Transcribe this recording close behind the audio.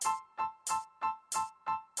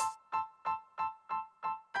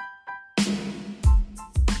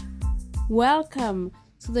Welcome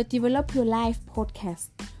to the Develop Your Life podcast,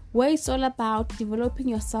 where it's all about developing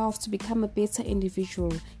yourself to become a better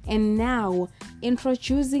individual. And now,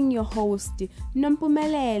 introducing your host,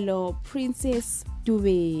 Nompumelelo Princess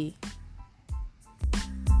Dube.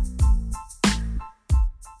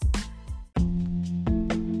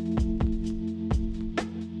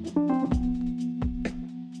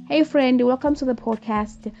 Hey friend, welcome to the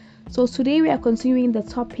podcast. So today we are continuing the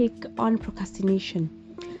topic on procrastination.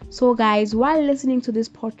 So guys, while listening to this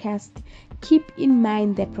podcast, keep in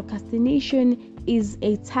mind that procrastination is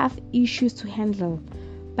a tough issue to handle.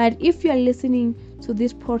 But if you are listening to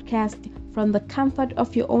this podcast from the comfort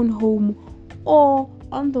of your own home or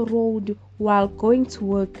on the road while going to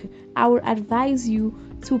work, I would advise you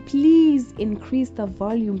to please increase the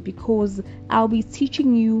volume because I'll be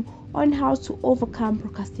teaching you on how to overcome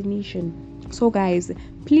procrastination. So guys,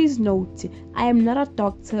 please note, I am not a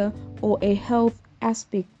doctor or a health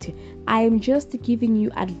aspect. I am just giving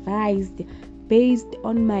you advice based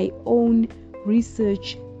on my own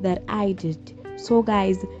research that I did. So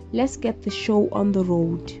guys, let's get the show on the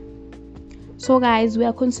road. So guys, we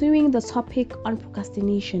are continuing the topic on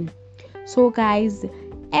procrastination. So guys,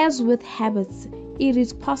 as with habits, it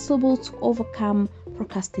is possible to overcome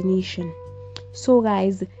procrastination. So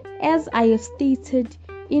guys, as I have stated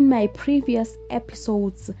in my previous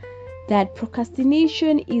episodes, that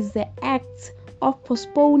procrastination is the act of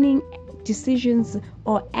postponing decisions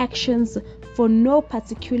or actions for no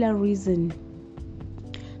particular reason.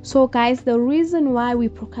 So guys, the reason why we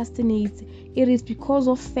procrastinate, it is because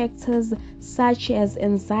of factors such as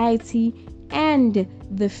anxiety and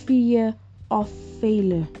the fear of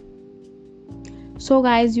failure. So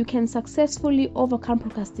guys, you can successfully overcome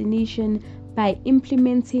procrastination by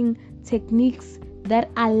implementing techniques that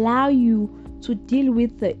allow you to deal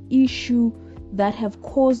with the issue that have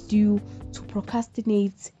caused you to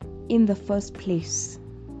procrastinate in the first place.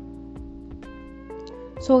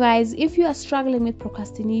 So guys, if you are struggling with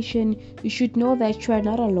procrastination, you should know that you are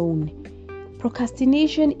not alone.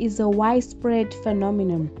 Procrastination is a widespread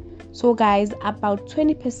phenomenon. So guys, about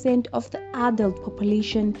 20% of the adult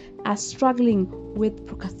population are struggling with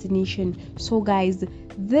procrastination. So guys,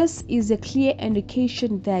 this is a clear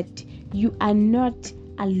indication that you are not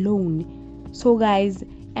alone. So guys,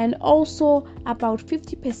 and also about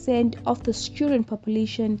 50% of the student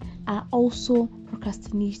population are also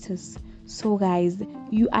procrastinators. So guys,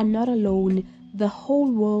 you are not alone. The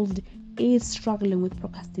whole world is struggling with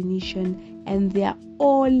procrastination and they are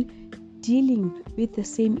all dealing with the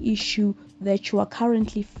same issue that you are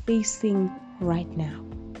currently facing right now.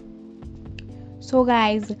 So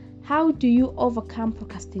guys, how do you overcome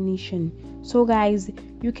procrastination? So guys,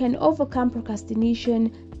 you can overcome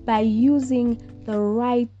procrastination by using the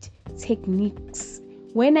right techniques.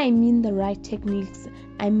 When I mean the right techniques,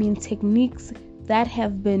 I mean techniques that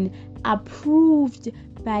have been approved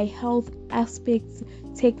by health aspects,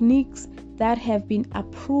 techniques that have been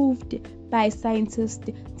approved by scientists,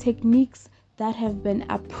 techniques that have been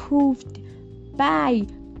approved by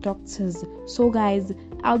doctors. So guys,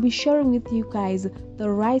 I'll be sharing with you guys the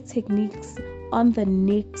right techniques on the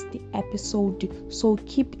next episode. So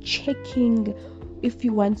keep checking if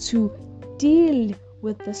you want to deal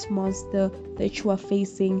with this monster that you are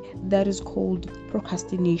facing that is called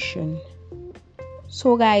procrastination.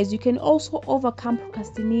 So guys, you can also overcome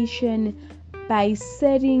procrastination by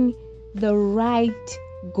setting the right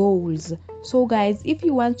goals. So guys, if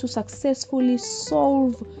you want to successfully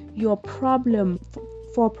solve your problem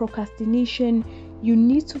for procrastination, you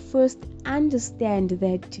need to first understand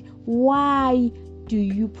that why do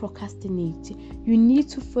you procrastinate? You need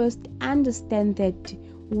to first understand that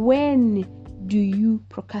when do you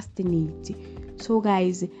procrastinate? So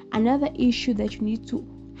guys, another issue that you need to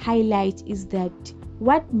highlight is that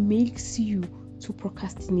what makes you to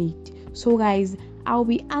procrastinate. So guys, I'll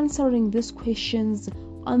be answering these questions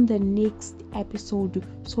on the next episode.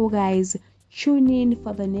 So guys, tune in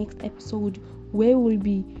for the next episode where we'll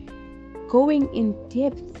be going in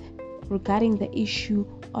depth regarding the issue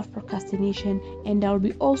of procrastination, and I'll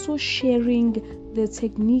be also sharing the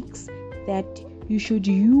techniques that you should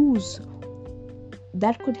use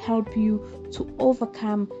that could help you to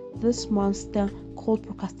overcome this monster called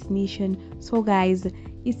procrastination. So guys,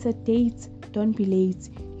 it's a date, don't be late.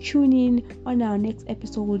 Tune in on our next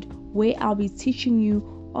episode where I'll be teaching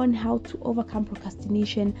you on how to overcome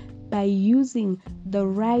procrastination by using the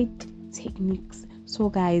right techniques. So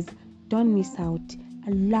guys, don't miss out.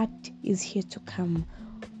 A lot is here to come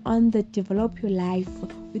on the Develop Your Life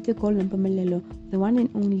with the Golden Pomelo, the one and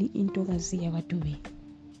only Intokazi Yawadube.